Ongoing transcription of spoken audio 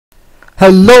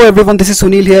Hello everyone, this is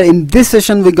Sunil here. In this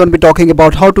session we're going to be talking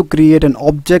about how to create an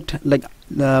object,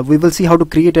 we will see how to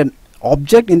create an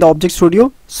object in the Object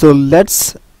Studio. So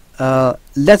let's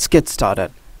get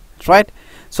started, right?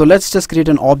 So let's just create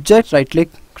an object, right click,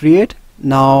 create.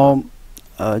 Now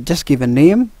just give a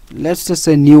name. Let's just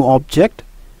say new object,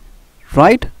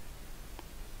 right?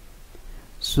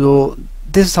 So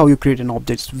this is how you create an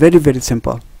object. It's very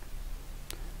simple.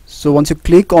 So once you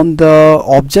click on the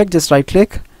object, just right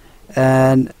click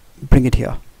and bring it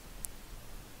here,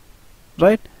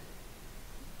 right?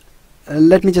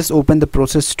 Let me just open the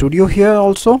Process Studio here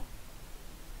also.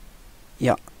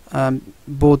 Yeah,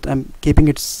 both I'm keeping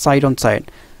it side on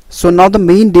side. So now the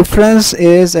main difference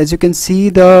is, as you can see,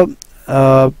 the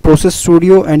Process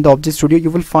Studio and the Object Studio, you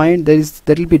will find there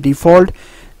will be default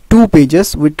two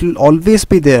pages which will always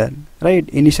be there, right?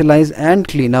 Initialize and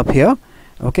clean up here.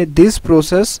 Okay, this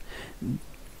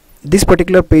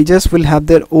particular pages will have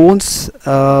their own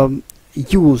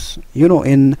use,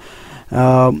 in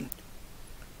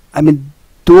I mean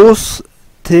those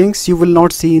things you will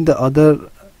not see in the other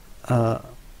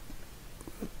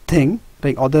thing,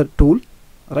 like other tool,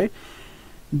 right?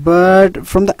 But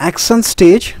from the action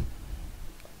stage,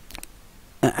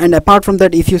 and apart from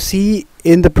that, if you see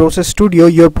in the Process Studio,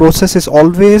 your process is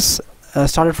always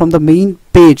started from the main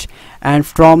page, and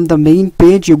from the main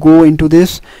page you go into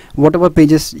this whatever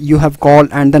pages you have called,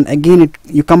 and then again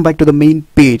you come back to the main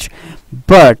page.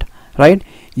 But right,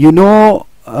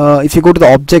 if you go to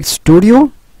the Object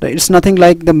Studio, it's nothing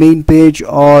like the main page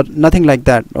or nothing like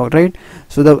that, right?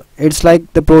 So it's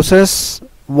like the process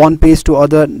one page to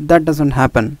other, that doesn't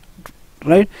happen,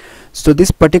 right? So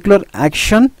this particular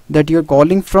action that you're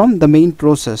calling from the main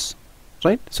process,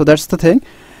 right? So that's the thing.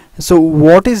 So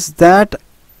what is that,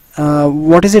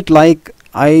 what is it like?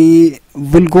 I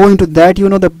will go into that,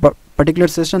 the particular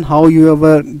session, how you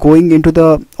were going into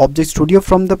the Object Studio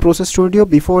from the Process Studio.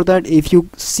 Before that, if you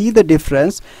see the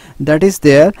difference that is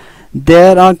there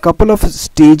are a couple of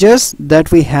stages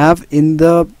that we have in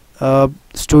the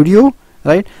studio,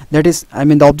 right? That is,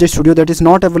 the Object Studio, that is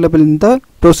not available in the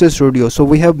Process Studio. So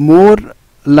we have more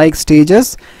like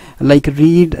stages like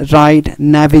read, write,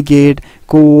 navigate,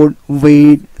 code,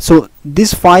 wait. So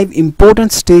these 5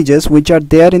 important stages which are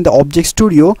there in the Object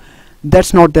Studio,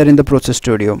 that's not there in the Process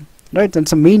Studio, right? That's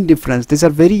the main difference. These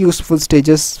are very useful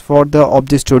stages for the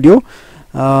Object Studio.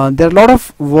 There are a lot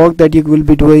of work that you will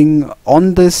be doing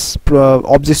on this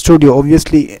Object Studio.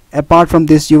 Obviously, apart from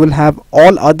this, you will have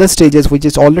all other stages which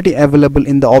is already available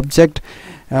in the Object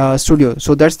Studio.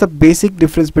 So that's the basic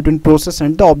difference between Process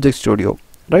and the Object Studio,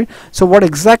 right? So what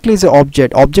exactly is an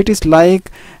object? Object is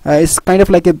like it's kind of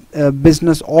like a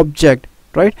business object,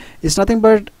 right? It's nothing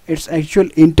but it's actual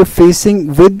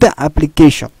interfacing with the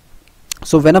application.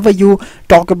 So whenever you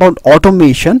talk about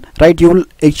automation, right, you will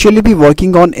actually be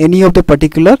working on any of the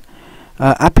particular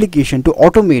application to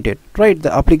automate it, right?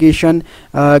 The application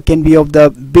can be of the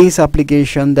base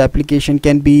application. The application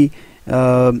can be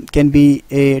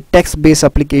a text-based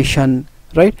application,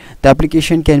 right? The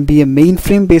application can be a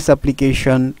mainframe based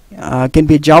application, can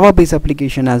be a Java based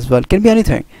application as well, can be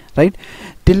anything, right?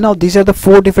 Till now these are the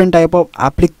 4 different type of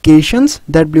applications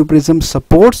that Blue Prism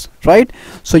supports, right?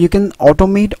 So you can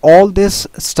automate all this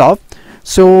stuff.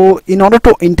 So in order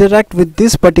to interact with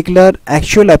this particular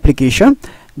actual application,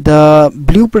 the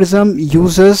Blue Prism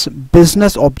uses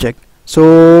business object.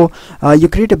 So you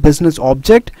create a business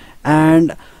object,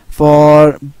 and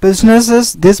for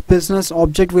businesses, this business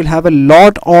object will have a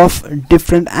lot of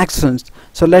different actions.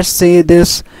 So let's say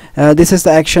this is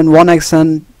the action 1,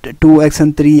 action 2,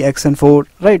 action 3, action 4,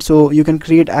 right? So you can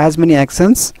create as many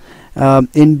actions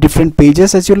in different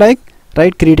pages as you like,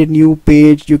 right? Create a new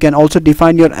page. You can also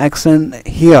define your action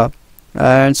here,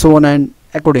 and so on, and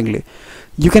accordingly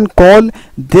you can call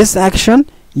this action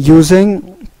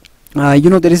using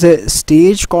there is a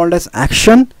stage called as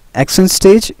action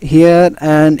stage here,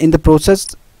 and in the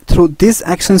process, through this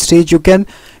action stage you can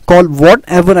call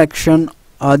whatever action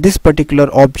this particular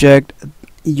object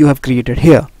you have created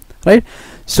here, right?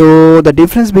 So the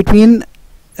difference between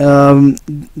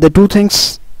the two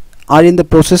things are in the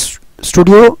Process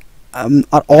Studio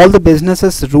are all the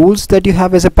businesses rules that you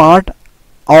have as a part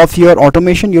of your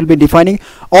automation. You'll be defining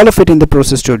all of it in the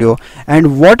Process Studio,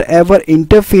 and whatever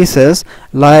interfaces,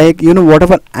 like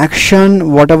whatever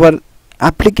action, whatever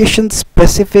application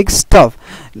specific stuff,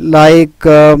 like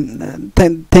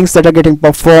things that are getting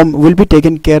performed, will be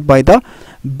taken care by the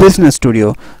Business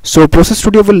Studio. So Process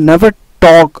Studio will never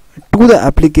talk to the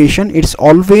application. It's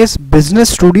always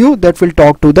Business Studio that will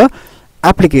talk to the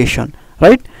application,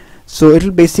 right? So it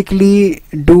will basically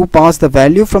pass the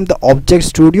value from the Object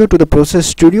Studio to the Process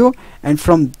Studio, and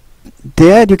from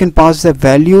there you can pass the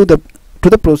value to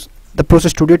the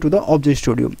process studio to the object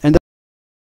studio, and